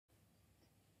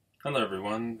Hello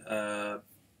everyone. I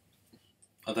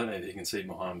don't know if you can see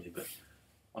behind me, but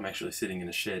I'm actually sitting in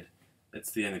a shed. It's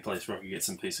the only place where I could get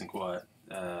some peace and quiet,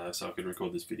 so I could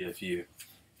record this video for you.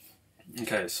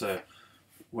 Okay, so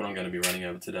what I'm going to be running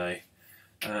over today.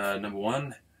 Number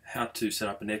one, how to set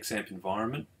up an Xampp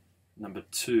environment. Number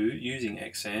two, using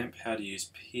Xampp, how to use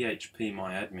PHP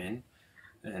MyAdmin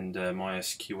and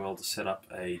MySQL to set up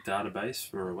a database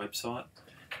for a website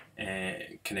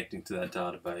and connecting to that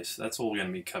database. That's all going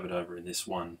to be covered over in this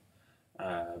one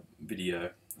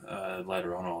video.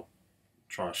 Later on I'll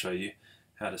try to show you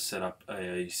how to set up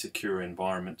a secure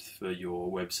environment for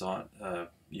your website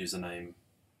username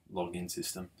login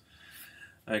system.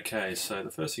 Okay, so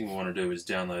the first thing we want to do is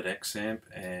download Xampp,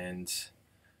 and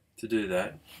to do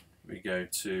that we go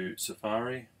to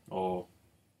Safari or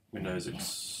Windows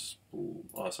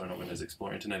Explorer, sorry, not Windows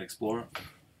Explorer, Internet Explorer,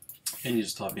 and you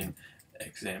just type in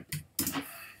Xampp.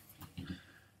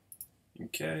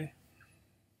 Okay.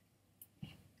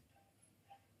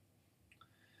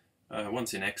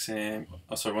 Once in Xampp,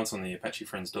 once on the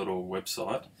ApacheFriends.org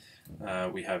website,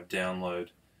 we have download.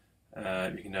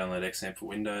 You can download Xampp for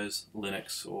Windows,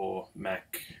 Linux, or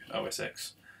Mac OS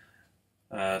X.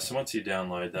 So once you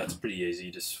download, that's pretty easy.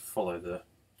 You just follow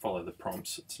the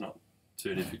prompts. It's not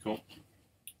too difficult.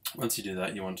 Once you do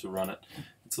that, you want to run it.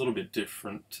 It's a little bit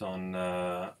different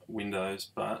on Windows,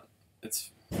 but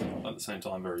it's at the same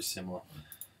time very similar.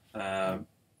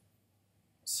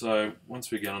 So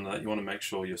once we get onto that, you want to make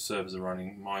sure your servers are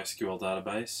running. MySQL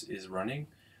database is running,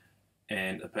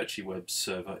 and Apache Web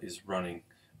Server is running.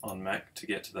 On Mac, to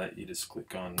get to that, you just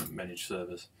click on Manage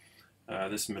Servers.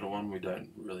 This middle one we don't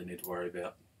really need to worry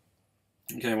about.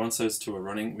 Okay, once those two are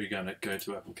running, we're going to go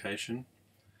to Application,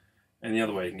 and the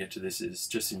other way you can get to this is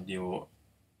just in your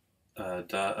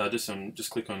just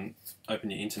click on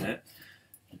Open Your Internet.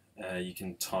 You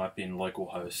can type in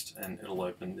localhost, and it'll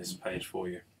open this page for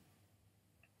you.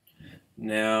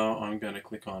 Now I'm going to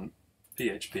click on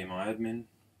PHP MyAdmin,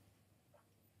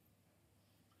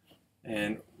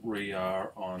 and we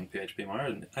are on PHP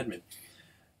MyAdmin.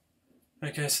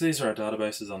 Okay, so these are our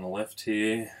databases on the left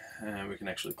here, and we can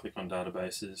actually click on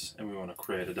databases, and we want to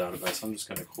create a database. I'm just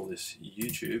going to call this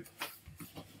YouTube.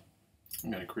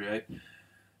 I'm going to create.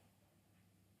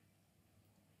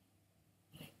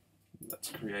 That's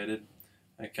created.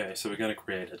 Okay, so we're going to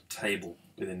create a table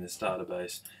within this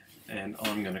database, and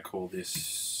I'm going to call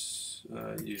this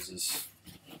users,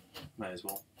 may as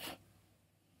well.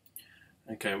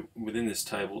 Okay, within this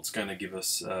table it's going to give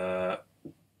us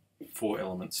 4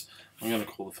 elements. I'm going to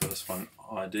call the first one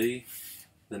ID,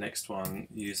 the next one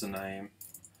username,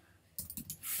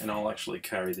 and I'll actually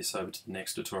carry this over to the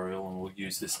next tutorial, and we'll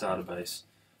use this database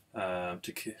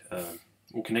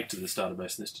we'll connect to this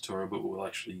database in this tutorial, but we'll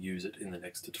actually use it in the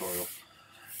next tutorial.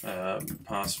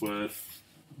 Password,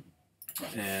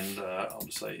 and I'll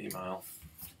just say email.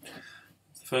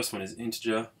 The first one is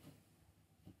integer.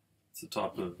 It's the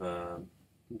type of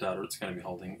data it's going to be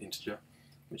holding, integer,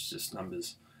 which is just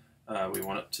numbers. We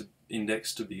want it to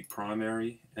index to be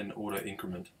primary and auto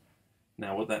increment.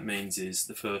 Now what that means is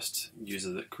the first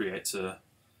user that creates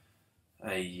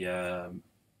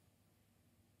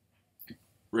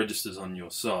registers on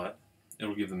your site,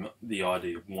 it'll give them the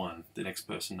ID of 1, the next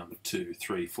person number 2,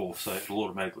 3, 4, so it'll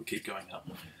automatically keep going up.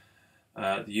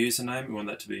 The username, we want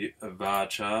that to be a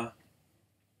varchar.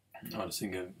 I just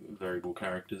think of variable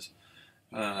characters.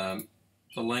 The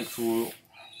length, will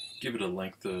give it a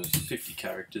length of 50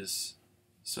 characters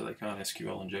so they can't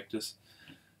SQL inject us.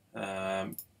 We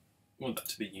want that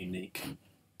to be unique.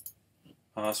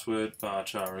 Password,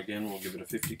 varchar again, we'll give it a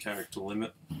 50 character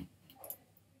limit.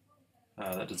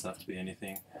 That doesn't have to be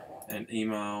anything. And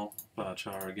email,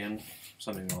 varchar again,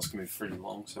 something else can be pretty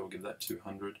long, so we'll give that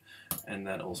 200, and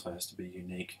that also has to be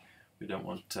unique. We don't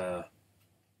want the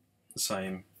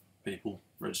same people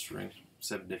registering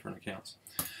 7 different accounts.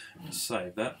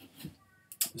 Save that.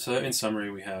 So in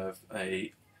summary, we have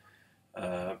a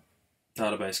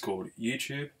database called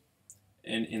YouTube,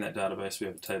 and in that database we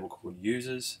have a table called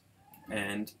users,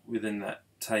 and within that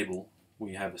table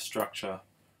we have a structure,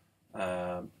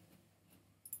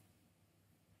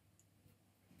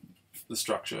 the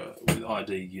structure with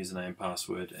ID, username,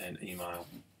 password, and email.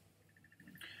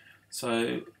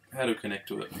 So how to connect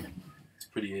to it? It's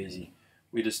pretty easy.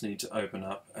 We just need to open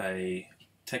up a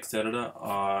text editor.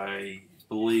 I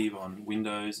believe on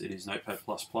Windows it is Notepad++.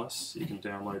 You can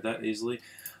download that easily.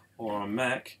 Or on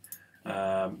Mac,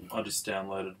 I just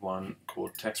downloaded one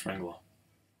called Text Wrangler.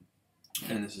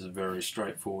 And this is very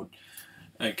straightforward.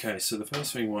 Okay, so the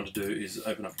first thing we want to do is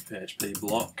open up a PHP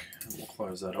block, and we'll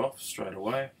close that off straight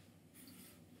away.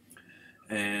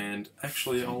 And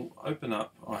actually I'll open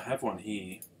up, I have one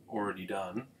here already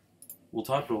done. We'll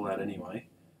type it all out anyway,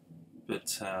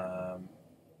 but where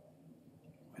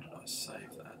did I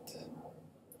save that?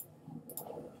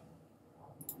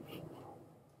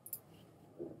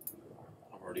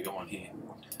 I've already got one here.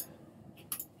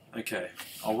 Okay,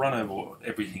 I'll run over what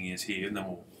everything is here and then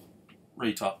we'll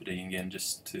retype it in again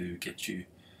just to get you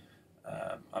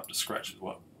up to scratch with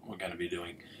what we're going to be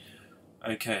doing.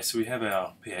 Okay, so we have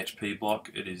our PHP block.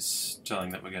 It is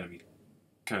telling that we're going to be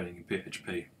coding in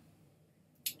PHP,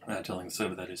 telling the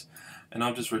server that is. And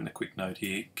I've just written a quick note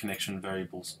here, connection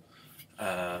variables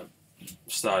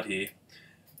start here.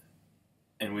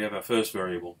 And we have our first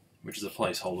variable, which is a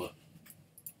placeholder.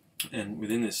 And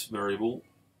within this variable,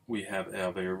 we have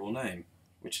our variable name,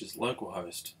 which is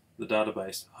localhost. The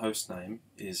database host name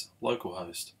is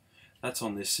localhost. That's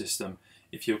on this system.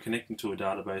 If you're connecting to a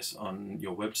database on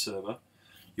your web server,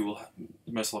 you will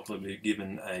most likely be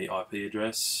given a IP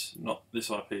address. Not this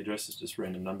IP address, it's just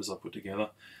random numbers I put together,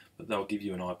 but they'll give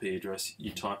you an IP address.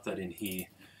 You type that in here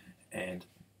and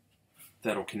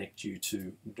that'll connect you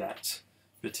to that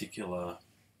particular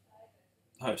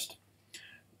host.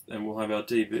 And we'll have our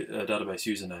database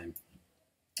username.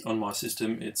 On my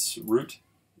system it's root.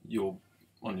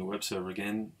 On your web server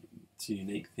again, it's a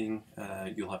unique thing.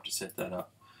 You'll have to set that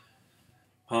up.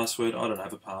 Password, I don't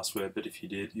have a password, but if you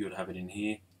did, you would have it in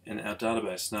here. And our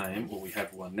database name, well, we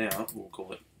have one now, we'll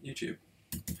call it YouTube.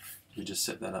 We just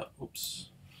set that up, oops,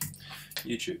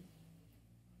 YouTube.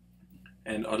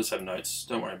 And I just have notes,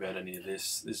 don't worry about any of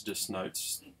this. There's just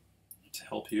notes to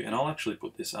help you. And I'll actually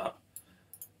put this up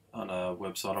on a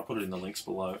website. I'll put it in the links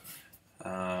below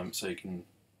so you can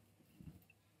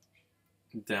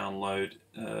download.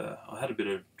 I had a bit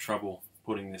of trouble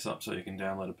putting this up so you can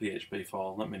download a PHP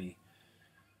file. Not many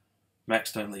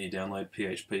Macs don't let you download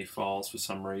PHP files for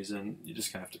some reason. You're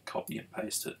just going to have to copy and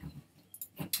paste it.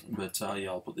 But yeah,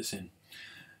 I'll put this in.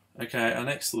 Okay, our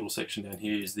next little section down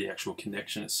here is the actual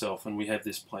connection itself, and we have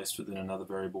this placed within another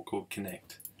variable called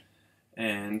connect.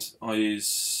 And I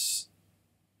use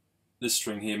this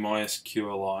string here,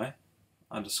 MySQL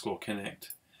underscore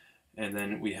connect, and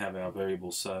then we have our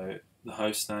variables. So the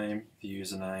host name, the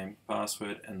username,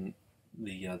 password, and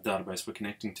the database we're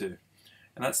connecting to.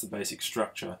 And that's the basic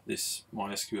structure this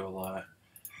MySQL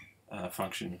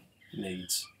function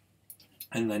needs.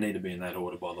 And they need to be in that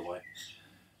order, by the way.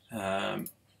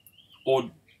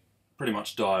 Or pretty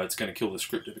much die. It's going to kill the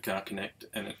script if it can't connect,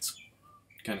 and it's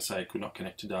going to say it could not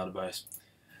connect to database.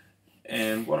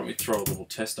 And why don't we throw a little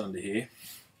test under here.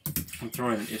 I'm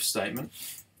throwing an if statement.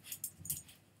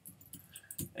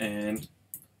 And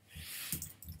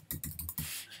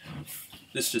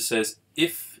this just says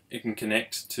if it can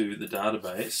connect to the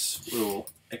database, we'll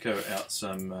echo out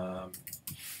some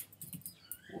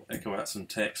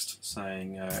text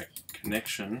saying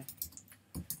connection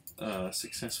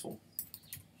successful.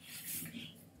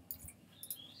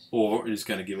 Or it is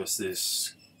going to give us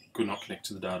this could not connect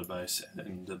to the database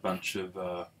and a bunch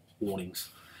of warnings.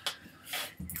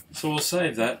 So we'll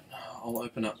save that. I'll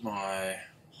open up my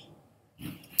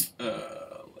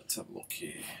let's have a look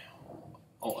here.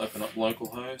 I'll open up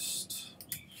localhost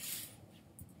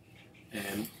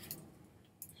and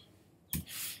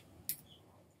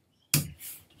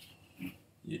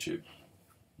YouTube.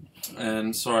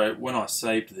 And sorry, when I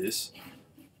saved this,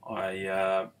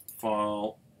 I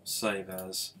file save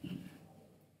as.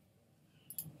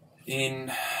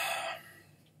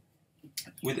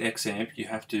 With Xampp, you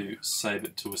have to save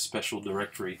it to a special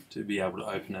directory to be able to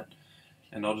open it.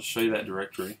 And I'll just show you that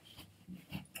directory.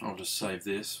 I'll just save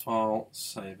this file,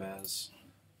 save as,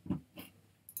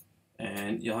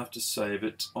 and you'll have to save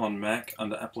it on Mac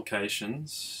under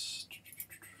Applications.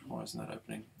 Why isn't that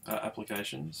opening?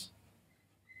 Applications,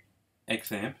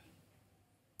 Xampp,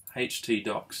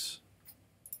 htdocs,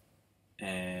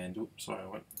 and oops, sorry, I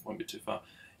went one bit too far.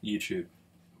 YouTube,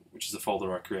 which is the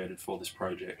folder I created for this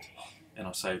project, and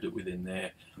I saved it within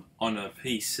there. On a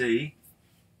PC,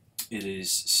 it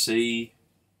is C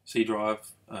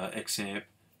drive, Xampp,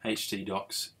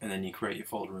 htdocs, and then you create your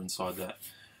folder inside that,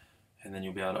 and then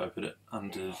you'll be able to open it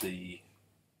under the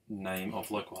name of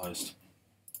localhost.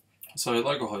 So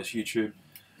localhost YouTube,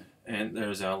 and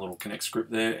there's our little connect script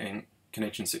there, and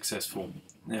connection successful.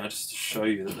 Now just to show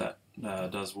you that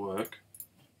that does work,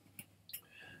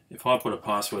 if I put a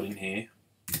password in here,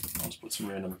 I'll just put some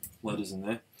random letters in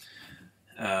there,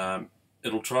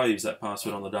 it'll try to use that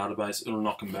password on the database, it'll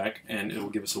knock them back, and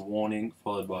it'll give us a warning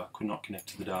followed by could not connect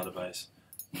to the database.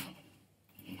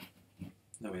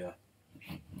 There we are.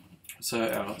 So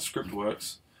our script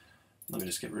works. Let me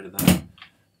just get rid of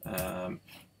that.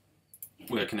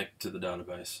 We're connected to the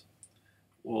database.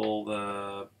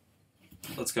 Well,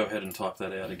 let's go ahead and type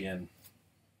that out again.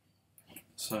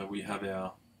 So we have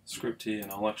our script here,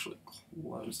 and I'll actually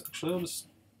close. Actually, I'll just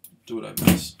do it over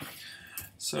this.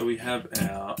 So we have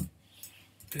our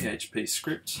PHP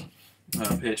script,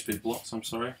 PHP blocks, I'm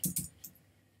sorry.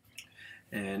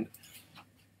 And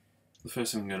the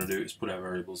first thing I'm going to do is put our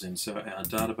variables in. So our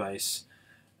database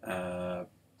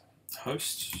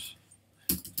host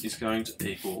is going to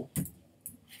equal,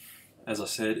 as I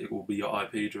said, it will be your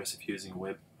IP address if you're using a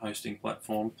web hosting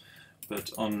platform,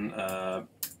 but on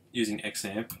using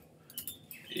Xampp,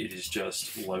 it is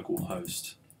just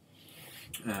localhost.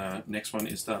 Next one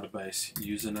is database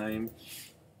username,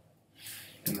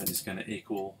 and that is going to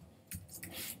equal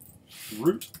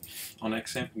root. On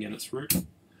Xampp, again, it's root.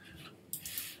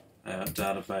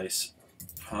 Database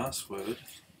password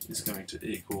is going to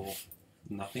equal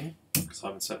nothing because I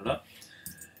haven't set it up.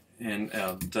 And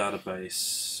our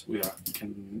database,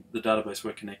 the database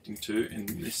we're connecting to, in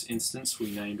this instance,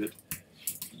 we named it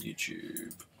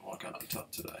YouTube. Why can't I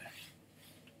type today?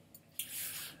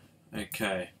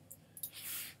 Okay.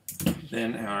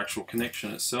 Then our actual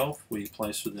connection itself, we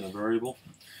place within a variable.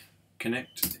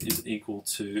 Connect is equal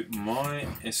to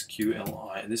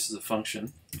MySQLi. This is a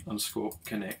function, underscore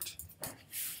connect.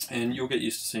 And you'll get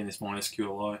used to seeing this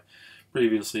MySQLi.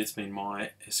 Previously it's been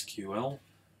MySQL.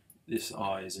 This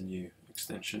I is a new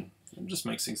extension. It just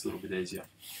makes things a little bit easier.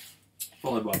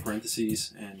 Followed by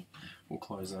parentheses, and we'll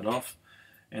close that off.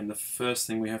 And the first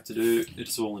thing we have to do,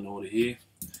 it's all in order here.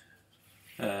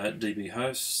 DB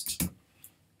host.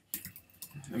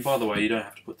 And by the way, you don't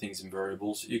have to put things in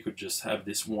variables. You could just have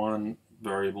this one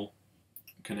variable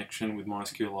connection with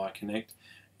MySQLi connect,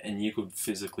 and you could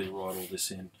physically write all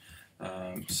this in.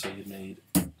 So you need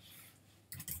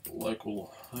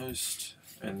localhost,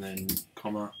 and then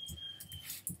comma,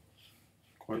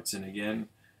 quotes in again,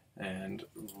 and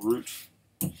root.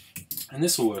 And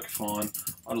this will work fine.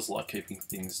 I just like keeping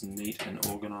things neat and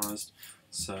organized,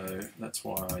 so that's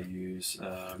why I use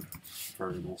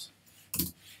variables.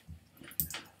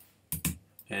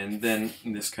 And then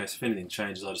in this case, if anything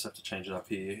changes, I just have to change it up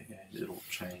here, and it'll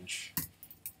change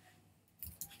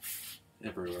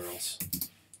everywhere else.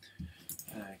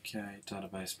 Okay,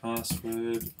 database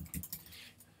password,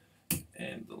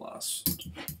 and the last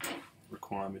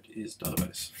requirement is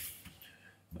database.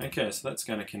 Okay, so that's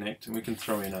going to connect, and we can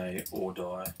throw in a or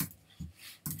die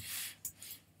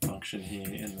function here,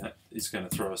 and that is going to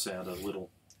throw us out a little.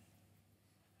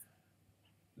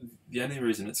 The only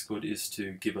reason it's good is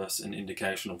to give us an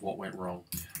indication of what went wrong,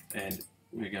 and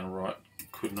we're going to write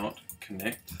could not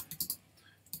connect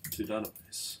to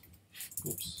database.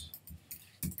 Oops.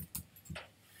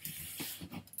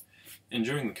 And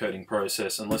during the coding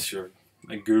process, unless you're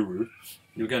a guru,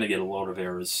 you're going to get a lot of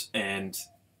errors, and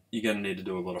you're going to need to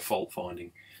do a lot of fault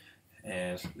finding,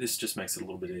 and this just makes it a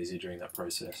little bit easier during that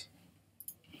process.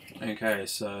 Okay,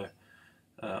 so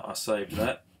I saved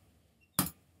that.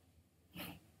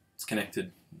 It's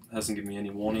connected. It hasn't given me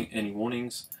any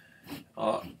warnings.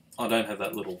 I don't have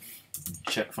that little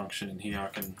check function in here. I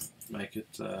can make it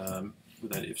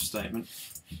with that if statement.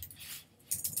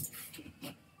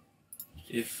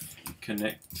 If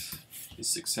connect is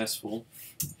successful,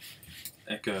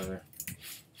 echo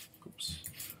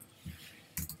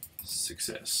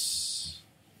success.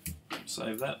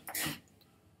 Save that.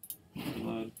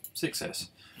 Load. Success.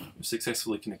 We've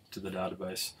successfully connected to the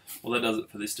database. Well, that does it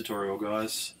for this tutorial,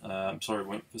 guys. I'm sorry it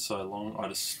went for so long. I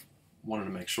just wanted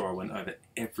to make sure I went over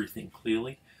everything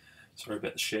clearly. Sorry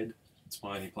about the shed. It's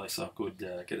my only place I could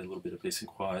get a little bit of peace and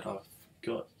quiet. I've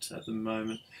got, at the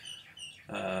moment,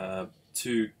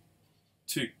 two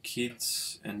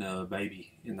kids and a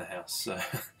baby in the house. So,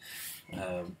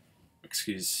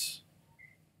 excuse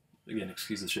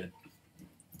the shed.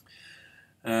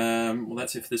 Well,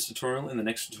 that's it for this tutorial. In the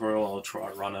next tutorial, I'll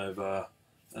try to run over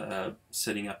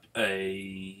setting up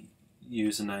a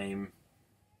username,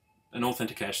 an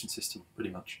authentication system, pretty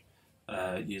much.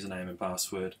 Username and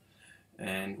password,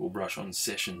 and we'll brush on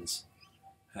sessions,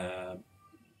 how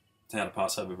to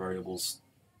pass over variables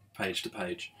page to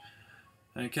page.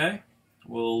 Okay,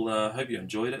 well, hope you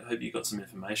enjoyed it. Hope you got some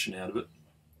information out of it.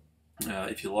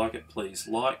 If you like it, please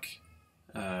like,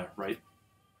 rate,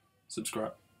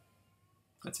 subscribe.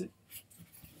 That's it.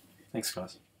 Thanks,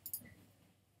 guys.